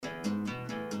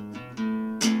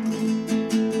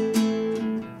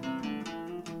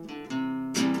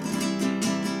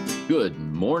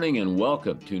morning and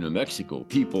welcome to New Mexico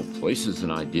People, Places,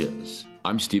 and Ideas.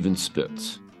 I'm Stephen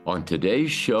Spitz. On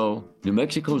today's show, New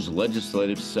Mexico's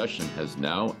legislative session has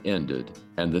now ended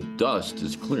and the dust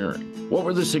is clearing. What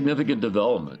were the significant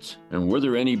developments and were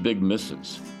there any big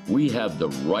misses? We have the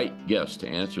right guest to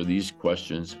answer these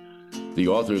questions, the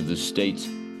author of the state's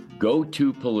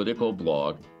go-to political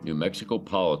blog, New Mexico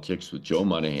Politics with Joe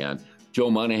Monahan. Joe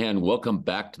Monahan, welcome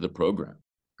back to the program.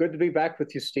 Good to be back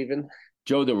with you, Stephen.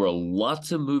 Joe, there were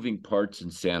lots of moving parts in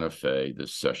Santa Fe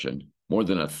this session. More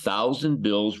than 1,000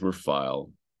 bills were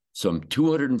filed, some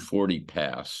 240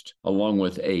 passed, along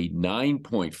with a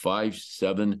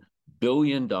 $9.57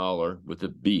 billion with a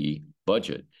B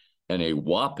budget and a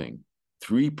whopping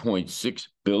 $3.6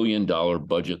 billion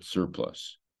budget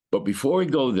surplus. But before we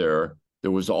go there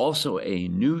was also a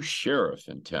new sheriff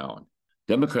in town.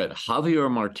 Democrat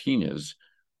Javier Martinez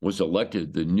was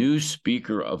elected the new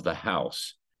Speaker of the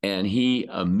House, and he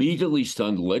immediately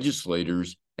stunned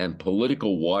legislators and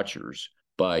political watchers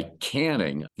by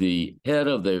canning the head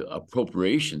of the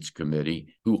Appropriations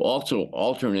Committee, who also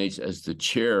alternates as the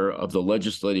chair of the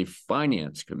Legislative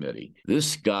Finance Committee.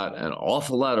 This got an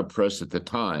awful lot of press at the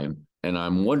time, and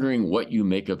I'm wondering what you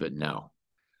make of it now.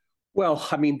 Well,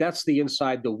 I mean, that's the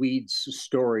inside the weeds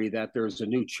story, that there's a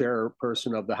new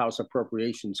chairperson of the House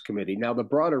Appropriations Committee. Now, the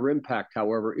broader impact,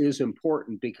 however, is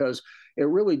important because it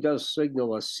really does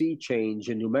signal a sea change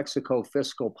in New Mexico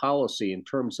fiscal policy in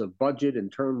terms of budget, in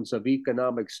terms of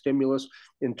economic stimulus,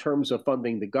 in terms of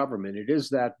funding the government. It is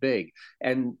that big.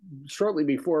 And shortly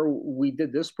before we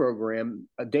did this program,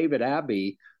 David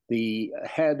Abbey, the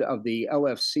head of the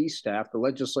LFC staff, the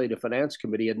Legislative Finance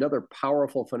Committee, another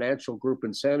powerful financial group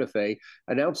in Santa Fe,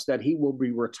 announced that he will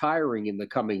be retiring in the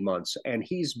coming months. And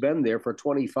he's been there for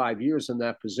 25 years in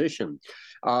that position.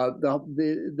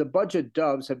 The budget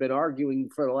doves have been arguing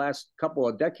for the last couple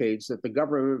of decades that the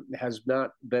government has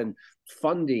not been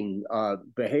funding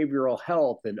behavioral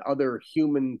health and other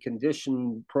human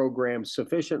condition programs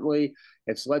sufficiently.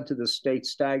 It's led to the state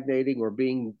stagnating or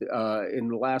being in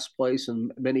the last place in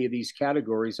many of these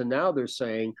categories. And now they're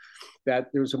saying that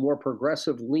there's a more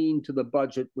progressive lean to the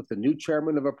budget with the new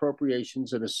chairman of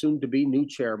Appropriations and a soon-to-be new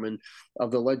chairman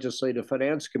of the Legislative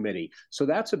Finance Committee. So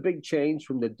that's a big change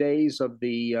from the days of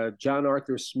the John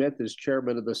Arthur Smith as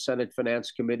chairman of the Senate Finance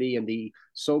Committee and the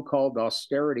so-called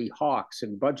austerity hawks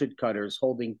and budget cutters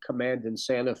holding command in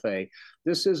Santa Fe.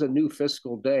 This is a new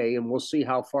fiscal day, and we'll see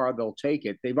how far they'll take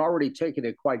it. They've already taken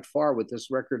it quite far with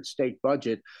this record state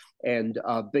budget and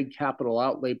big capital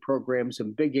outlay programs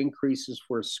and big increases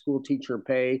for school teacher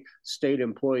pay, state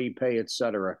employee pay, et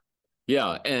cetera.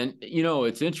 Yeah, and you know,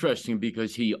 it's interesting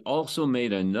because he also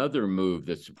made another move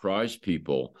that surprised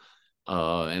people,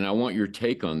 and I want your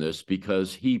take on this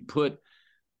because he put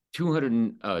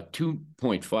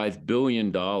 $2.5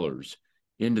 billion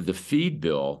into the feed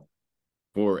bill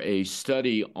for a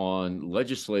study on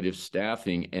legislative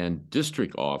staffing and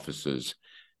district offices.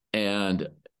 And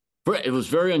it was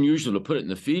very unusual to put it in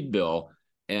the feed bill.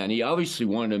 And he obviously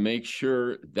wanted to make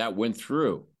sure that went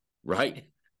through, right?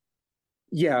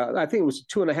 Yeah, I think it was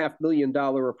a $2.5 million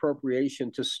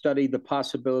appropriation to study the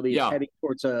possibility of heading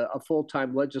towards a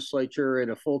full-time legislature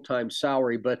and a full-time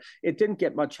salary, but it didn't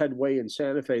get much headway in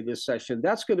Santa Fe this session.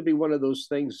 That's going to be one of those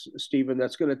things, Stephen,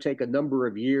 that's going to take a number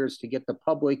of years to get the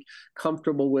public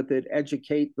comfortable with it,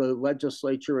 educate the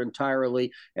legislature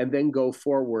entirely, and then go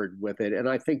forward with it. And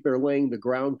I think they're laying the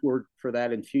groundwork for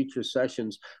that in future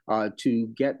sessions to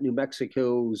get New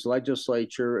Mexico's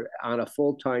legislature on a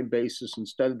full-time basis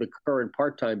instead of the current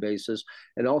part-time basis,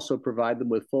 and also provide them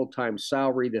with full-time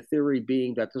salary. The theory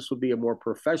being that this would be a more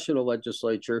professional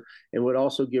legislature and would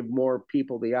also give more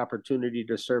people the opportunity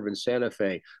to serve in Santa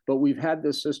Fe. But we've had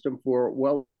this system for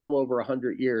well over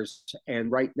 100 years,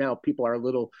 and right now people are a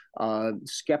little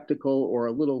skeptical or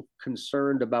a little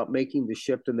concerned about making the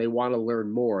shift, and they want to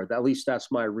learn more. At least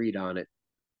that's my read on it.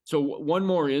 So one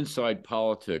more inside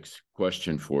politics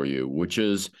question for you, which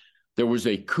is there was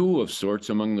a coup of sorts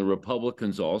among the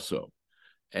Republicans also.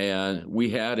 And we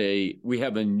have a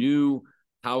new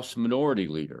House Minority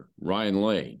Leader, Ryan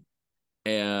Lane,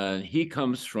 and he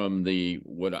comes from the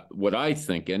what I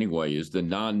think anyway is the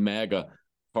non-MAGA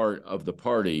part of the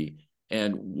party.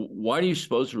 And why do you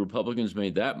suppose the Republicans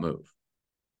made that move?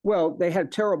 Well, they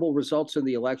had terrible results in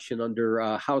the election under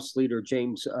House Leader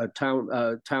James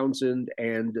Townsend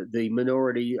and the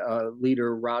Minority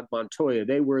Leader Rod Montoya.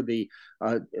 They were the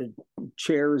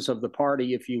chairs of the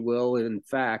party, if you will, in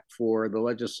fact, for the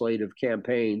legislative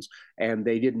campaigns. and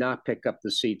they did not pick up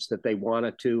the seats that they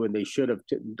wanted to, and they should have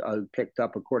picked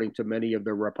up, according to many of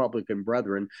their Republican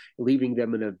brethren, leaving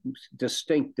them in a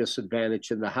distinct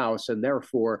disadvantage in the House. And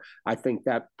therefore, I think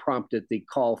that prompted the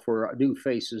call for new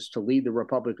faces to lead the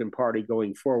Republican Party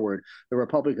going forward. The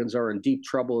Republicans are in deep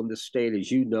trouble in this state,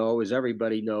 as you know, as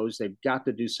everybody knows. They've got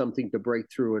to do something to break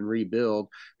through and rebuild.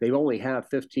 They only have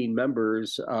 15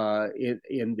 members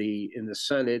in the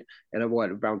Senate, and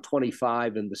around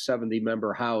 25 in the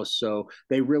 70-member House. So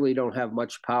they really don't have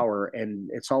much power, and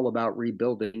it's all about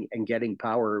rebuilding and getting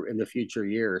power in the future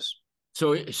years.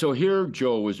 So here,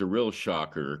 Joe, was a real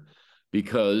shocker,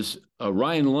 because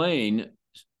Ryan Lane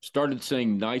started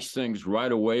saying nice things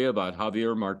right away about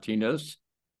Javier Martinez,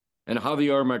 and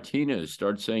Javier Martinez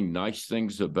started saying nice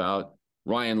things about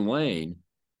Ryan Lane,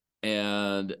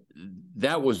 and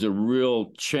that was a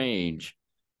real change.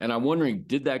 And I'm wondering,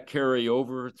 did that carry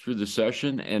over through the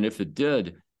session? And if it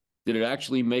did it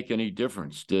actually make any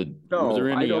difference? No,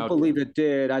 I don't believe it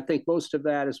did. I think most of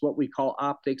that is what we call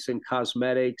optics and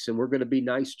cosmetics, and we're going to be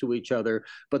nice to each other.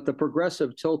 But the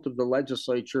progressive tilt of the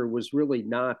legislature was really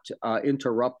not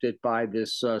interrupted by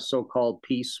this so-called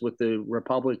peace with the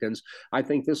Republicans. I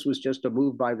think this was just a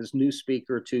move by this new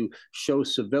speaker to show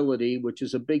civility, which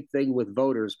is a big thing with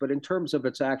voters. But in terms of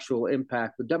its actual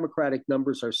impact, the Democratic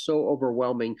numbers are so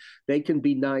overwhelming. They can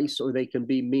be nice or they can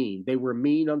be mean. They were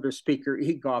mean under Speaker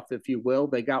Egoff, if you will.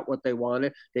 They got what they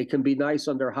wanted. They can be nice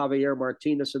under Javier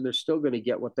Martinez, and they're still going to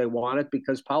get what they wanted,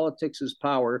 because politics is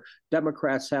power.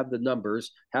 Democrats have the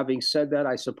numbers. Having said that,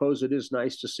 I suppose it is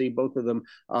nice to see both of them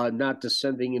not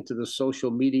descending into the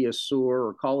social media sewer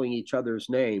or calling each other's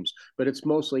names, but it's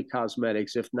mostly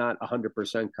cosmetics, if not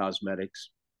 100% cosmetics.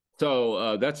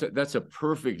 So that's a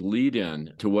perfect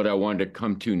lead-in to what I wanted to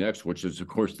come to next, which is, of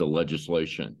course, the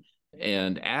legislation.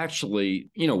 And actually,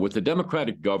 with the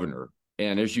Democratic governor,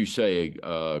 and as you say,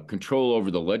 control over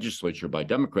the legislature by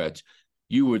Democrats,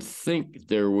 you would think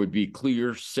there would be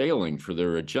clear sailing for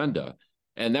their agenda.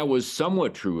 And that was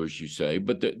somewhat true, as you say,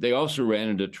 but they also ran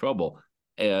into trouble.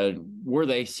 And where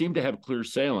they seemed to have clear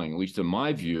sailing, at least in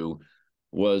my view,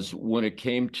 was when it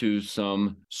came to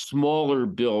some smaller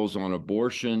bills on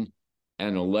abortion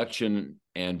and election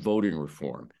and voting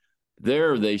reform.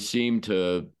 There, they seemed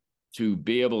to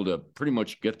be able to pretty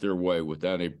much get their way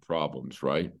without any problems,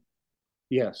 right?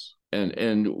 Yes.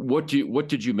 And what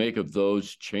did you make of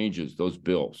those changes, those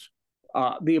bills?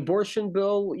 The abortion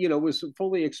bill, was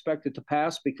fully expected to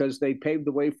pass because they paved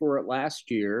the way for it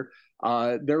last year.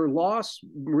 Their loss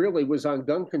really was on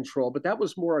gun control, but that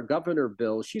was more a governor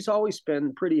bill. She's always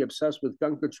been pretty obsessed with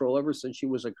gun control ever since she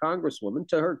was a congresswoman.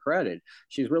 To her credit,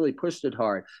 she's really pushed it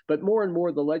hard. But more and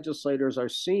more, the legislators are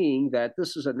seeing that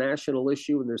this is a national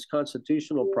issue and there's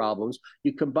constitutional problems.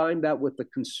 You combine that with the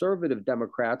conservative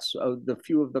Democrats, the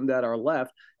few of them that are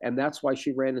left, and that's why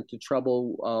she ran into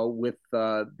trouble with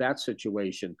that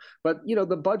situation. But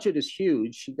the budget is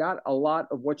huge. She got a lot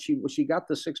of what she got,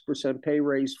 the 6% pay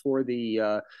raise for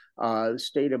the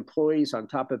state employees on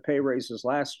top of pay raises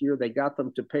last year. They got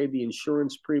them to pay the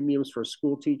insurance premiums for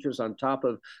school teachers on top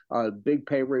of big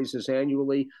pay raises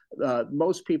annually.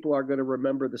 Most people are going to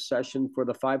remember the session for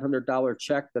the $500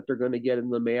 check that they're going to get in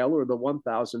the mail, or the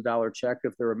 $1,000 check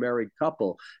if they're a married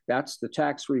couple. That's the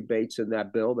tax rebates in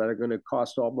that bill that are going to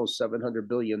cost almost $700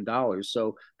 billion.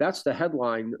 So that's the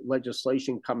headline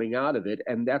legislation coming out of it,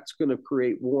 and that's going to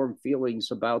create warm feelings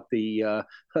about the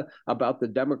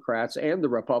Democrats and the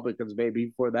Republicans,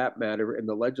 maybe for that matter, in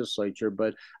the legislature.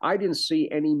 But I didn't see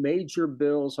any major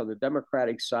bills on the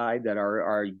Democratic side that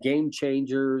are game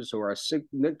changers or a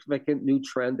significant new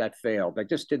trend that failed. I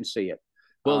just didn't see it.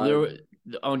 Well,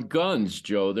 on guns,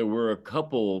 Joe, there were a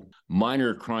couple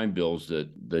minor crime bills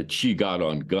that she got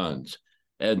on guns,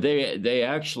 and they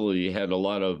actually had a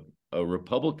lot of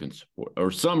Republican support,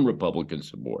 or some Republican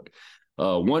support.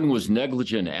 One was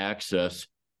negligent access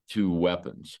to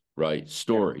weapons, right?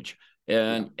 Storage.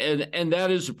 Yeah. And that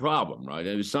is a problem, right?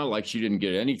 And it's not like she didn't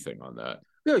get anything on that.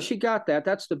 No, she got that.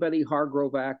 That's the Benny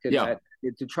Hargrove Act, and yeah.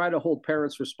 To try to hold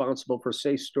parents responsible for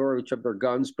safe storage of their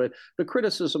guns. But the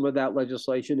criticism of that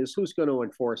legislation is, who's going to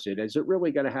enforce it? Is it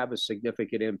really going to have a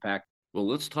significant impact? Well,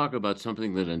 let's talk about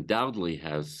something that undoubtedly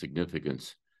has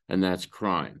significance, and that's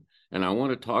crime. And I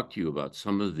want to talk to you about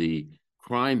some of the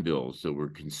crime bills that were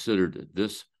considered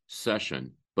this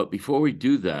session. But before we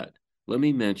do that, let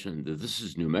me mention that this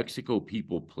is New Mexico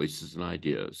People, Places, and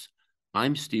Ideas.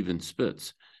 I'm Stephen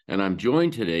Spitz, and I'm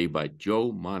joined today by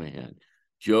Joe Monahan.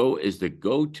 Joe is the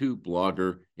go-to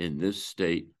blogger in this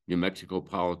state, New Mexico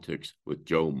Politics with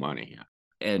Joe Monahan.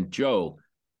 And Joe,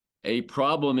 a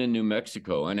problem in New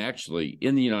Mexico, and actually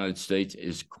in the United States,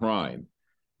 is crime.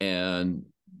 And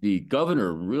the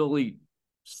governor really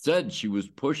said she was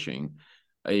pushing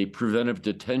a preventive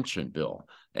detention bill.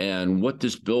 And what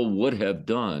this bill would have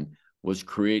done was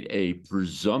create a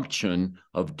presumption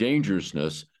of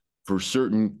dangerousness for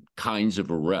certain kinds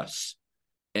of arrests.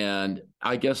 And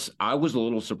I guess I was a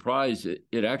little surprised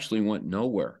it actually went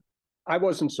nowhere. I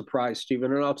wasn't surprised,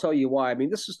 Stephen, and I'll tell you why. I mean,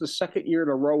 this is the second year in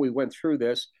a row we went through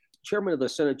this. Chairman of the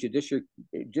Senate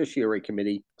Judiciary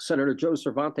Committee, Senator Joe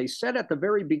Cervantes, said at the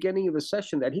very beginning of the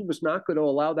session that he was not going to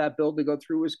allow that bill to go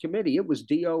through his committee. It was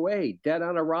DOA, dead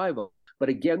on arrival. But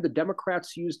again, the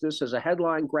Democrats used this as a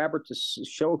headline grabber to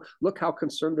show, look how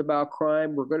concerned about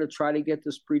crime. We're going to try to get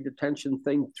this pre-detention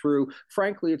thing through.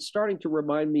 Frankly, it's starting to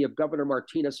remind me of Governor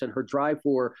Martinez and her drive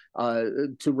for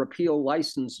to repeal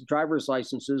driver's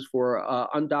licenses for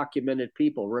undocumented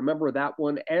people. Remember that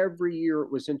one? Every year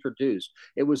it was introduced.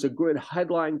 It was a good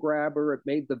headline grabber. It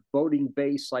made the voting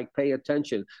base like pay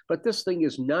attention. But this thing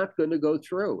is not going to go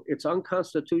through. It's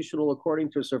unconstitutional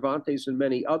according to Cervantes and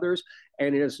many others,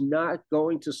 and it is not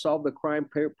going to solve the crime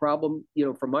problem,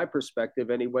 from my perspective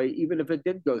anyway, even if it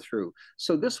did go through.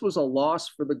 So this was a loss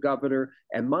for the governor.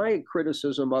 And my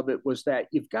criticism of it was that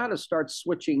you've got to start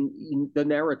switching the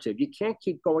narrative. You can't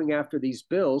keep going after these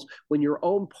bills when your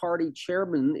own party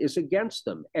chairman is against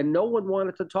them. And no one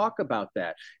wanted to talk about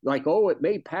that. Like, oh, it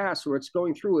may pass or it's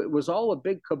going through. It was all a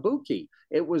big kabuki.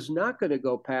 It was not going to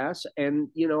go past. And,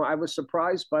 I was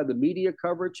surprised by the media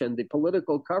coverage and the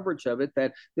political coverage of it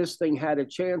that this thing had a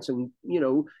chance. And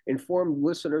informed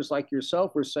listeners like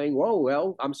yourself were saying, "Whoa,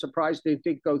 well, I'm surprised it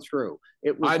did go through."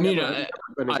 It was.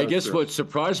 I guess through. What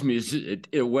surprised me is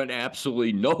it went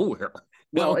absolutely nowhere.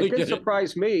 Well, it did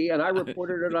surprise me, and I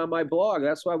reported it on my blog.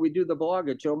 That's why we do the blog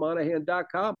at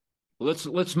joemonahan.com.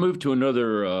 Let's move to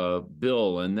another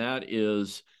bill, and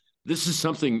this is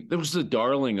something that was the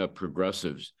darling of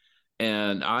progressives,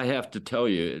 and I have to tell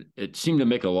you, it seemed to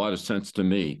make a lot of sense to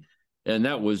me. And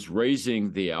that was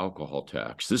raising the alcohol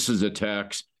tax. This is a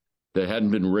tax that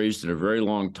hadn't been raised in a very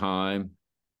long time.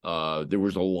 There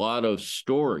was a lot of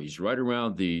stories right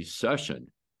around the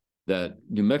session that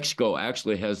New Mexico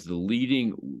actually has the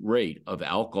leading rate of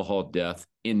alcohol death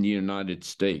in the United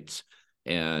States.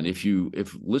 And if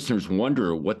listeners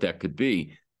wonder what that could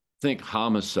be, think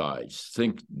homicides,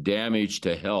 think damage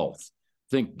to health,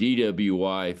 think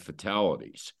DWI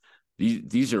fatalities.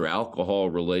 These are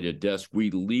alcohol-related deaths.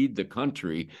 We lead the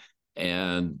country,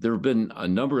 and there have been a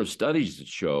number of studies that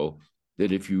show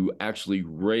that if you actually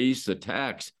raise the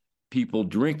tax, people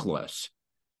drink less.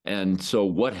 And so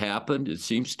what happened, it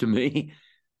seems to me,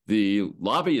 the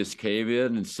lobbyists came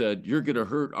in and said, you're going to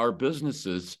hurt our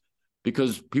businesses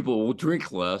because people will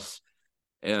drink less.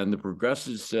 And the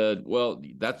progressives said, well,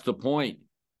 that's the point,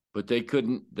 but they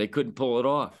couldn't pull it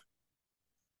off.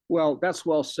 Well, that's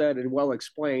well said and well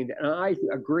explained. And I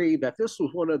agree that this was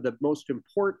one of the most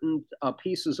important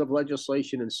pieces of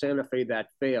legislation in Santa Fe that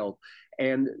failed.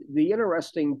 And the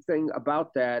interesting thing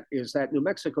about that is that New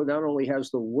Mexico not only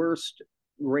has the worst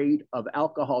rate of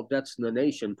alcohol deaths in the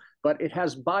nation, but it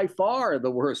has by far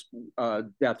the worst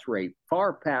death rate,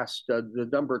 far past the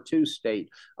number 2 state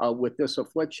with this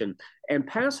affliction. And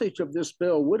passage of this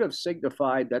bill would have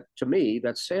signified that, to me,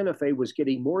 that Santa Fe was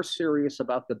getting more serious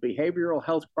about the behavioral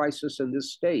health crisis in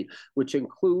this state, which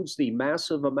includes the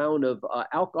massive amount of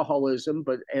alcoholism,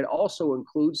 but it also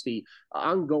includes the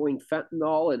ongoing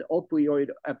fentanyl and opioid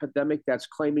epidemic that's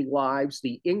claiming lives,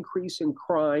 the increase in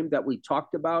crime that we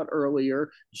talked about earlier,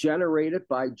 generated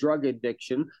by drug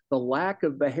addiction, the lack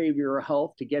of behavioral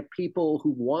health to get people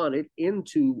who want it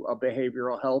into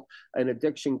behavioral health and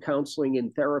addiction counseling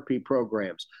and therapy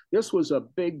programs. This was a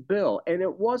big bill, and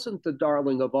it wasn't the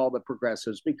darling of all the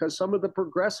progressives because some of the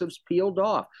progressives peeled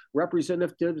off.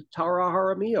 Representative Tara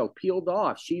Jaramillo peeled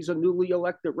off. She's a newly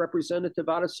elected representative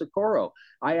out of Socorro.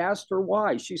 I asked her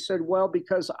why. She said, well,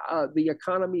 because the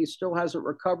economy still hasn't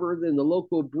recovered and the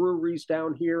local breweries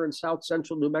down here in South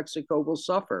Central New Mexico will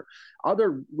suffer.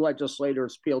 Other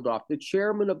legislators peeled off. The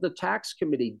chairman of the tax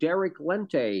committee, Derek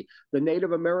Lente, the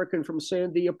Native American from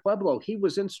Sandia Pueblo, he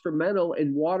was instrumental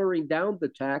in watering down the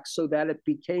tax so that it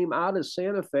became out of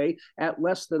Santa Fe at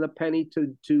less than a penny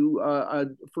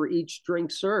for each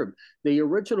drink served. The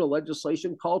original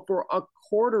legislation called for a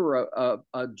quarter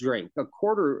a drink,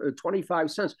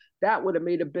 25 cents. That would have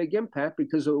made a big impact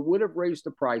because it would have raised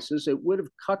the prices, it would have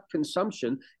cut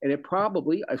consumption, and it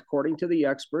probably, according to the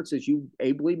experts, as you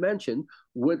ably mentioned,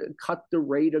 would cut the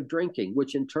rate of drinking,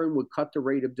 which in turn would cut the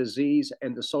rate of disease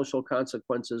and the social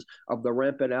consequences of the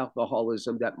rampant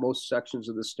alcoholism that most sections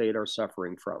of the state are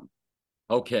suffering from.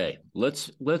 Okay,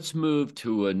 let's move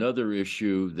to another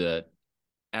issue that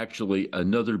actually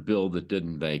another bill that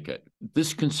didn't make it.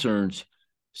 This concerns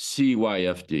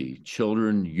CYFD,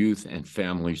 Children, Youth, and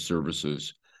Family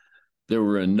Services, there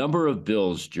were a number of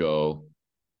bills, Joe,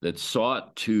 that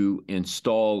sought to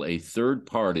install a third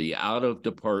party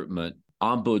out-of-department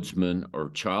ombudsman or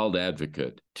child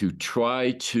advocate to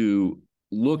try to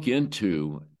look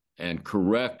into and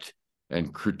correct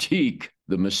and critique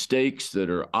the mistakes that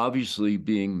are obviously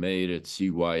being made at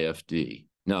CYFD.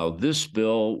 Now, this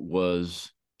bill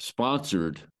was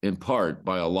sponsored in part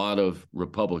by a lot of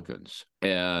Republicans.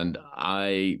 And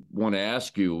I want to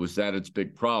ask you, was that its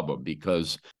big problem?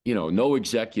 Because, no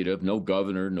executive, no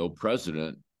governor, no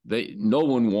president, no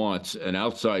one wants an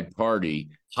outside party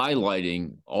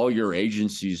highlighting all your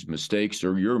agency's mistakes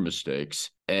or your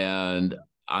mistakes. And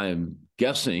I'm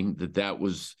guessing that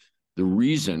was the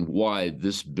reason why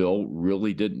this bill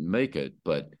really didn't make it.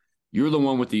 But you're the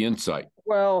one with the insight.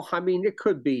 Well, I mean, it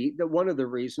could be one of the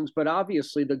reasons, but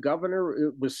obviously the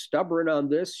governor was stubborn on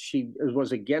this. She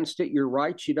was against it. You're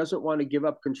right. She doesn't want to give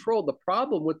up control. The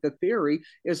problem with the theory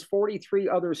is 43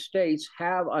 other states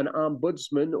have an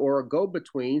ombudsman or a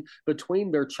go-between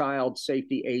between their child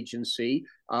safety agency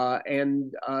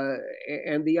and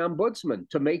the ombudsman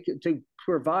to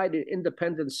provide an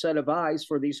independent set of eyes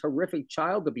for these horrific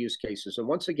child abuse cases. And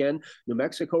once again, New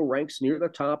Mexico ranks near the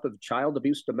top of child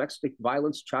abuse, domestic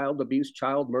violence, child abuse,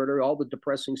 child murder, all the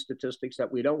depressing statistics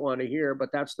that we don't want to hear, but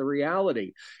that's the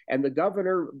reality. And the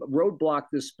governor roadblocked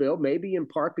this bill, maybe in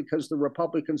part because the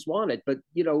Republicans want it. But,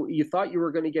 you thought you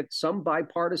were going to get some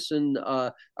bipartisan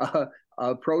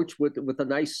approach with the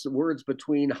nice words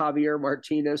between Javier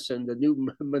Martinez and the new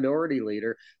minority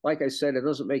leader. Like I said, it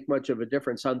doesn't make much of a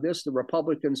difference on this. The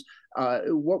Republicans,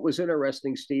 what was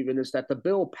interesting, Stephen, is that the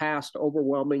bill passed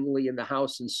overwhelmingly in the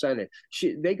House and Senate.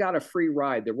 They got a free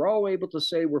ride. They were all able to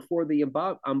say we're for the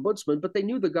ombudsman, but they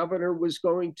knew the governor was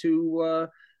going to,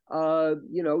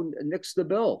 nix the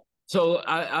bill. So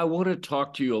I want to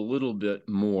talk to you a little bit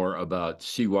more about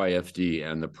CYFD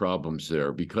and the problems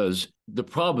there, because the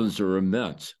problems are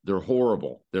immense. They're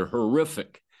horrible. They're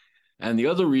horrific. And the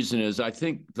other reason is I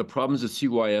think the problems at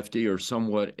CYFD are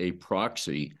somewhat a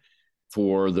proxy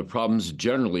for the problems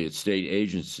generally at state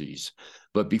agencies.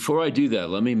 But before I do that,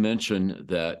 let me mention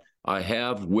that I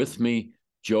have with me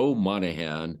Joe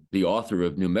Monahan, the author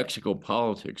of New Mexico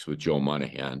Politics with Joe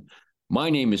Monahan. My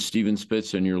name is Stephen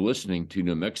Spitz, and you're listening to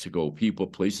New Mexico People,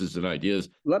 Places, and Ideas.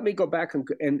 Let me go back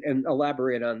and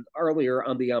elaborate on earlier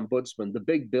on the ombudsman, the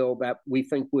big bill that we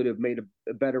think would have made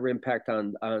a better impact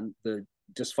on the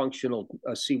dysfunctional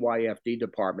CYFD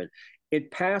department. It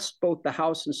passed both the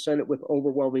House and Senate with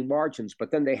overwhelming margins,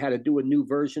 but then they had to do a new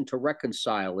version to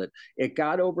reconcile it. It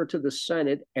got over to the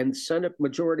Senate, and Senate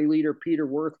Majority Leader Peter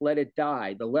Wirth let it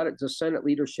die. The Senate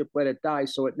leadership let it die,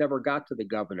 so it never got to the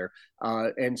governor.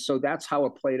 And so that's how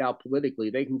it played out politically.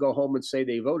 They can go home and say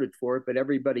they voted for it, but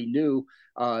everybody knew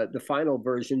the final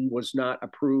version was not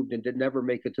approved and did never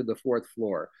make it to the fourth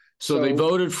floor. So they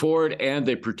voted for it and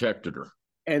they protected her.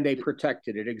 And they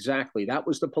protected it. Exactly. That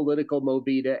was the political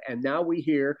movida. And now we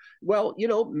hear, well,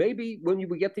 maybe when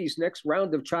we get these next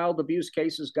round of child abuse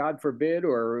cases, God forbid,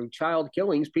 or child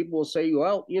killings, people will say,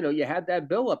 well, you had that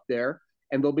bill up there,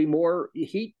 and there'll be more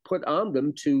heat put on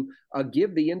them to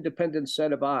give the independent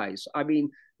set of eyes. I mean,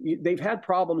 they've had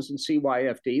problems in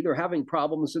CYFD. They're having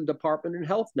problems in Department of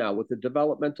Health now with the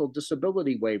developmental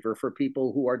disability waiver for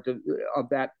people who are of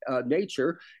that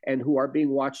nature and who are being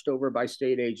watched over by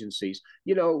state agencies.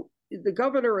 The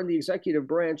governor and the executive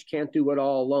branch can't do it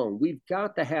all alone. We've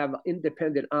got to have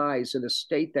independent eyes in a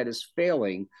state that is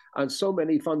failing on so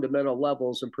many fundamental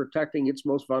levels in protecting its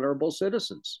most vulnerable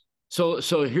citizens. So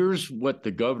here's what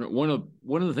the governor, one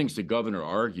of the things the governor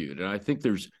argued, and I think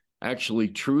there's actually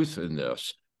truth in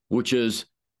this, which is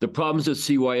the problems at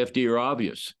CYFD are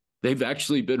obvious. They've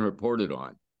actually been reported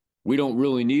on. We don't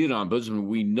really need an ombudsman.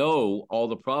 We know all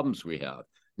the problems we have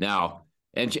now.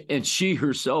 And she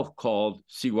herself called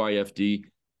CYFD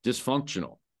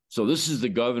dysfunctional. So this is the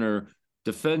governor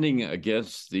defending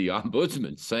against the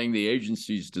ombudsman, saying the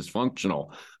agency's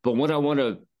dysfunctional. But what I want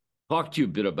to talk to you a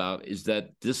bit about is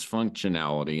that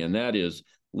dysfunctionality, and that is,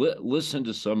 listen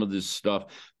to some of this stuff.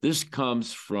 This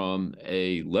comes from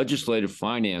a Legislative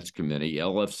Finance Committee,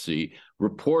 LFC,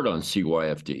 report on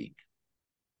CYFD.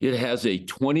 It has a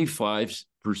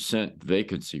 25%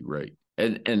 vacancy rate.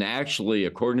 And actually,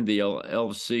 according to the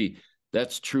LFC,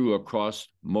 that's true across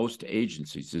most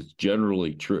agencies. It's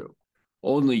generally true.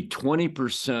 Only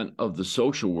 20% of the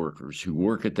social workers who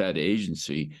work at that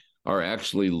agency are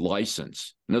actually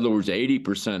licensed. In other words,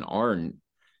 80% aren't.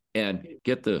 And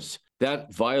get this,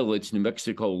 that violates New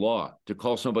Mexico law. To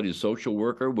call somebody a social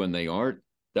worker when they aren't,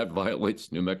 that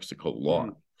violates New Mexico law.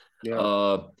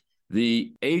 Yeah.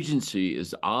 the agency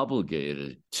is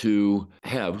obligated to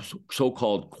have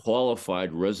so-called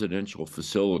qualified residential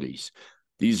facilities.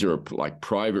 These are like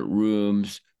private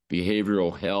rooms,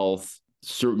 behavioral health,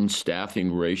 certain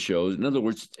staffing ratios. In other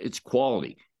words, it's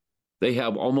quality. They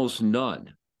have almost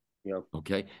none. Yep.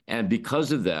 Okay. And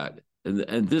because of that,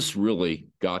 and this really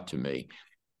got to me,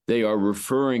 they are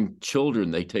referring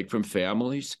children they take from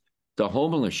families to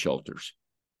homeless shelters.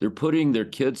 They're putting their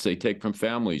kids they take from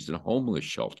families in homeless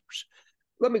shelters.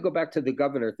 Let me go back to the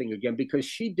governor thing again, because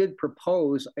she did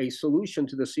propose a solution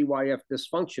to the CYF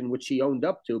dysfunction, which she owned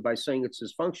up to by saying it's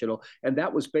dysfunctional. And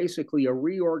that was basically a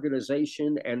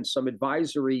reorganization and some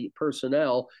advisory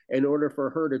personnel in order for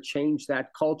her to change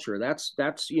that culture. That's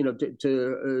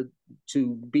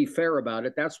to be fair about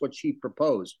it, that's what she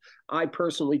proposed. I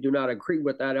personally do not agree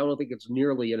with that. I don't think it's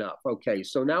nearly enough. Okay,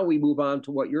 so now we move on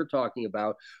to what you're talking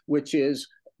about, which is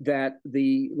that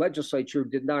the legislature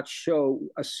did not show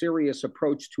a serious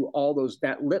approach to all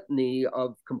that litany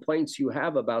of complaints you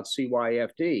have about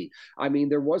CYFD. I mean,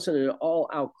 there wasn't an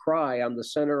all-out cry on the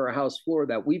Senate or House floor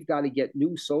that we've got to get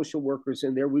new social workers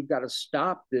in there. We've got to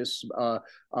stop this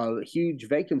huge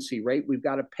vacancy rate. We've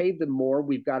got to pay them more.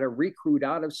 We've got to recruit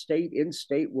out of state, in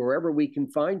state, wherever we can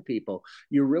find people.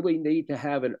 You really need to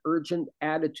have an urgent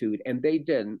attitude, and they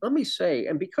didn't. Let me say,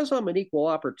 and because I'm an equal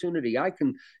opportunity, I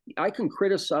can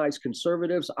criticize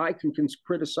conservatives, I can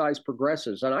criticize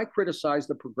progressives, and I criticize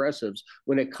the progressives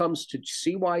when it comes to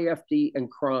CYFD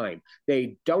and crime.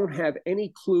 They don't have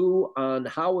any clue on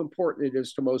how important it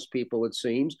is to most people, it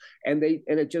seems, and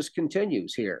it just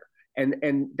continues here.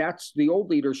 And that's the old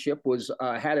leadership was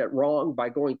had it wrong by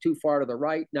going too far to the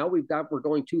right. Now we're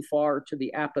going too far to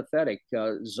the apathetic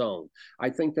zone. I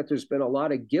think that there's been a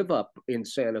lot of give up in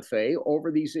Santa Fe over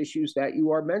these issues that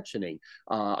you are mentioning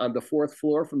on the fourth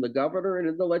floor from the governor and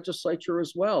in the legislature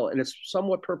as well. And it's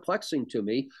somewhat perplexing to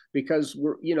me because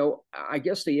I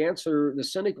guess the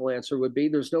cynical answer would be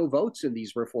there's no votes in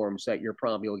these reforms that you're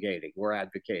promulgating, we're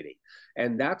advocating.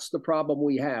 And that's the problem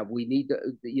we have. We need to,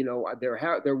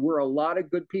 there were a lot of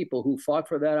good people who fought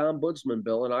for that ombudsman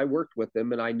bill, and I worked with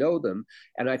them, and I know them,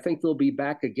 and I think they'll be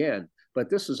back again. But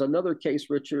this is another case,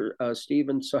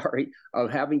 Stephen,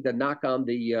 of having to knock on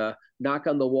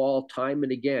the wall time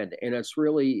and again, and it's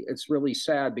really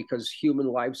sad because human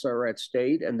lives are at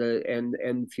stake,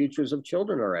 and futures of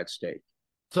children are at stake.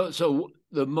 So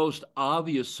the most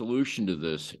obvious solution to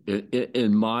this,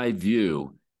 in my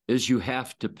view, is you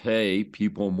have to pay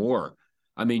people more.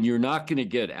 I mean, you're not going to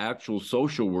get actual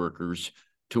social workers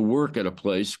to work at a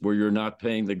place where you're not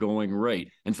paying the going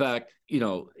rate. In fact,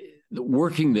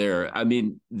 working there, I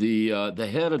mean, the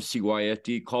head of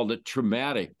CYFD called it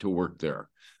traumatic to work there.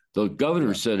 The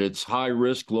governor said it's high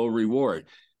risk, low reward.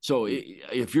 So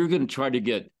if you're going to try to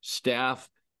get staff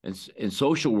and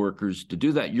social workers to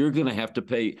do that, you're going to have to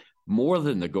pay more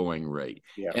than the going rate.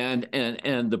 Yeah.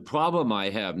 And the problem I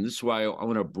have, and this is why I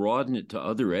want to broaden it to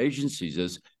other agencies,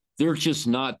 is they're just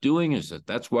not doing it.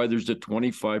 That's why there's a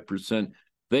 25%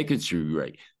 vacancy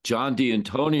rate. John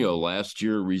D'Antonio last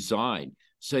year resigned,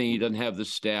 saying he doesn't have the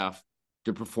staff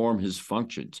to perform his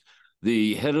functions.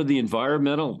 The head of the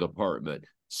environmental department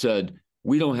said,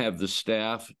 we don't have the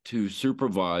staff to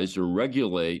supervise or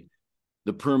regulate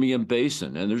the Permian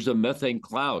Basin, and there's a methane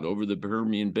cloud over the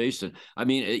Permian Basin. I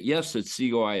mean, yes, it's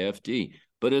CYFD,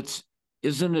 but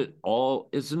isn't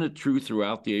it true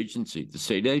throughout the agency, the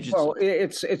state agency? Well,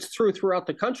 it's true throughout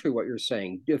the country, what you're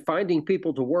saying. Finding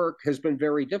people to work has been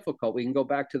very difficult. We can go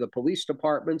back to the police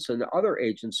departments and other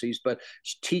agencies, but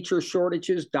teacher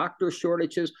shortages, doctor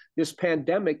shortages, this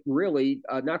pandemic really,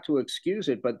 not to excuse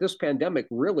it, but this pandemic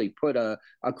really put a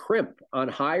crimp on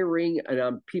hiring and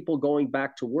on people going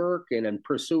back to work and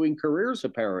pursuing careers,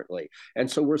 apparently. And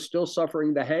so we're still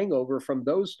suffering the hangover from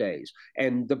those days.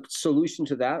 And the solution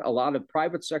to that, a lot of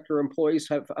private sector employers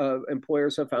have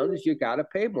found is you got to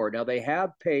pay more. Now they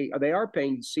are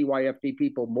paying CYFD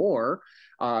people more,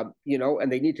 and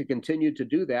they need to continue to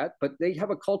do that, but they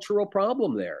have a cultural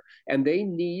problem there, and they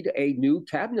need a new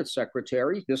cabinet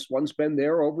secretary. This one's been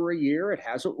there over a year. It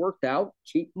hasn't worked out.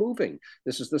 Keep moving.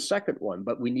 This is the second one,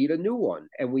 but we need a new one,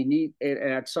 and we need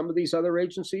at some of these other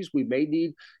agencies, we may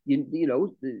need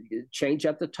change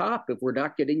at the top if we're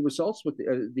not getting results with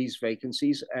these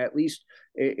vacancies, at least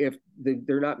if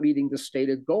they're not meeting the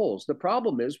stated goals. The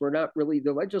problem is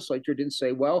the legislature didn't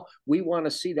say, well, we want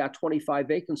to see that 25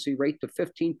 vacancy rate to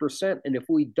 15%. And if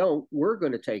we don't, we're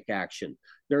going to take action.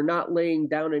 They're not laying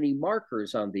down any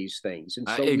markers on these things. And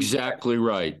so exactly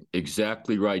right.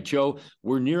 Joe,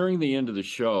 we're nearing the end of the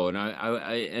show. And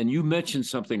and you mentioned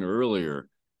something earlier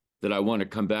that I want to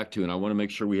come back to, and I want to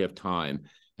make sure we have time.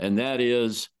 And that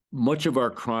is much of our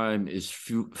crime is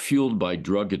fueled by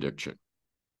drug addiction,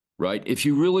 right? If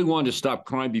you really want to stop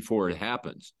crime before it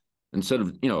happens, instead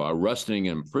of, arresting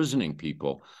and imprisoning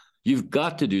people, you've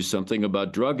got to do something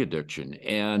about drug addiction.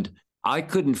 And I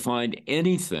couldn't find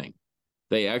anything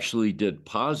they actually did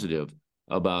positive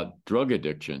about drug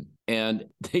addiction. And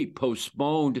they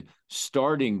postponed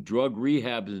starting drug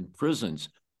rehab in prisons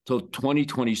till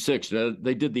 2026.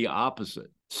 They did the opposite.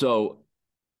 So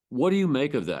what do you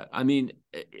make of that? I mean,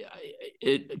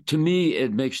 to me,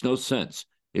 it makes no sense.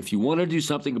 If you want to do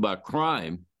something about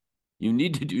crime, you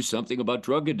need to do something about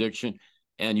drug addiction,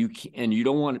 and you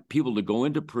don't want people to go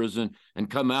into prison and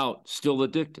come out still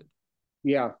addicted.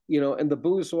 Yeah, and the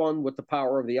booze one with the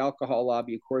power of the alcohol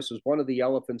lobby, of course, is one of the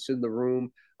elephants in the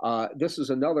room. This is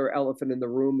another elephant in the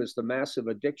room, is the massive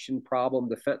addiction problem,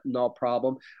 the fentanyl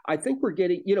problem. I think we're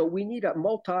getting, we need a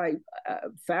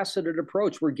multi-faceted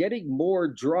approach. We're getting more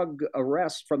drug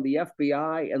arrests from the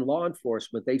FBI and law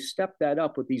enforcement. They've stepped that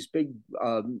up with these big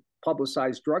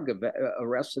publicized drug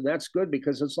arrests, and that's good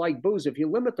because it's like booze. If you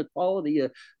limit the quantity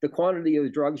of the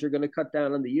drugs, you're going to cut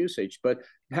down on the usage. But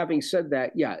having said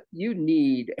that, yeah, you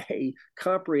need a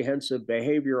comprehensive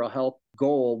behavioral health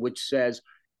goal which says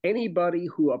anybody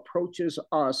who approaches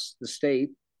us, the state,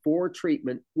 for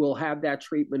treatment will have that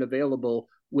treatment available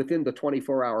within the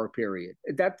 24-hour period.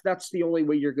 That's the only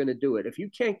way you're going to do it. If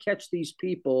you can't catch these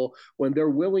people when they're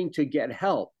willing to get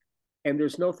help, and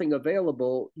there's nothing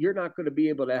available, you're not going to be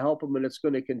able to help them, and it's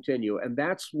going to continue. And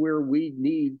that's where we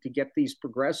need to get these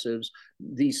progressives,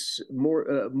 these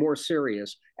more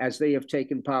serious, as they have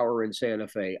taken power in Santa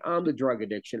Fe on the drug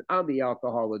addiction, on the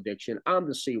alcohol addiction, on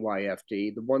the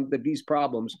CYFD, these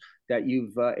problems that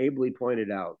you've ably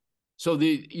pointed out. So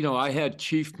I had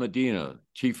Chief Medina,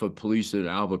 Chief of Police in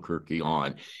Albuquerque,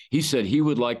 on. He said he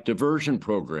would like diversion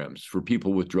programs for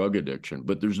people with drug addiction,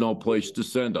 but there's no place to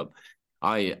send them.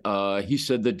 He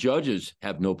said the judges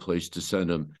have no place to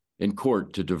send them in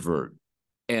court to divert.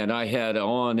 And I had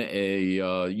on a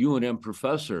UNM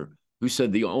professor who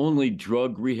said the only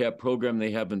drug rehab program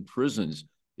they have in prisons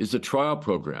is a trial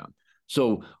program.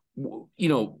 So,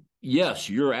 yes,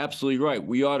 you're absolutely right.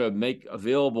 We ought to make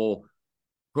available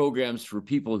programs for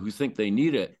people who think they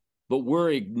need it, but we're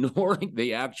ignoring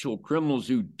the actual criminals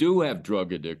who do have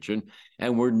drug addiction,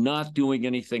 and we're not doing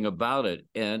anything about it.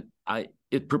 And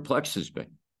it perplexes me.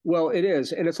 Well, it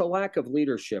is, and it's a lack of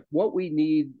leadership. What we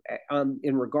need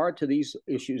in regard to these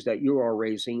issues that you are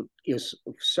raising is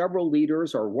several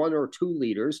leaders or one or two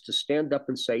leaders to stand up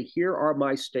and say, here are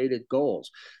my stated goals.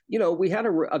 We had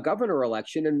a governor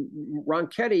election, and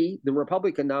Ronchetti, the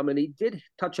Republican nominee, did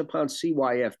touch upon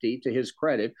CYFD to his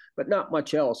credit, but not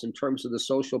much else in terms of the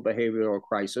social behavioral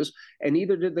crisis, and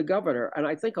neither did the governor. And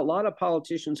I think a lot of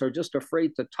politicians are just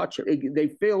afraid to touch it. They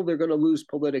feel they're going to lose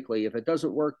politically. If it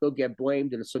doesn't work, they'll get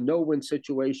blamed, and it's a no-win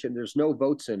situation. There's no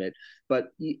votes in it. But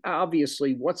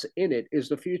obviously, what's in it is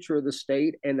the future of the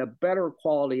state and a better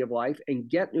quality of life, and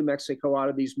get New Mexico out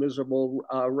of these miserable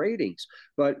ratings.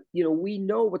 But, we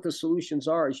know what the solutions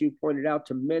are, as you pointed out,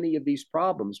 to many of these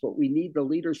problems, but we need the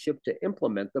leadership to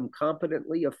implement them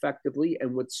competently, effectively,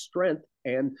 and with strength,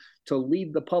 and to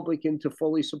lead the public into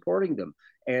fully supporting them.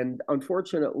 And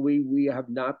unfortunately, we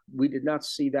did not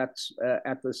see that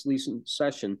at this recent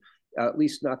session, at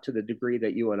least not to the degree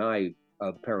that you and I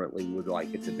apparently would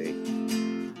like it to be.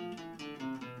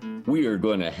 We are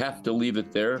going to have to leave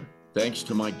it there. Thanks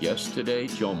to my guest today,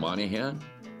 Joe Monahan.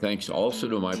 Thanks also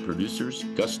to my producers,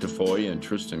 Gus Tafoya and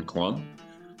Tristan Clum.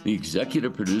 The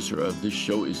executive producer of this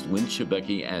show is Lynn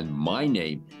Schibeci, and my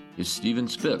name is Stephen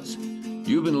Spitz.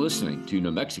 You've been listening to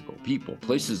New Mexico People,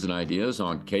 Places, and Ideas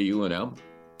on KUNM.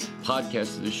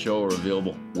 Podcasts of this show are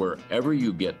available wherever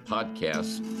you get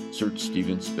podcasts. Search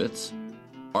Stephen Spitz.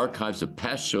 Archives of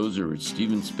past shows are at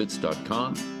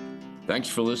stephenspitz.com. Thanks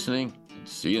for listening, and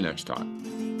see you next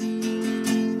time.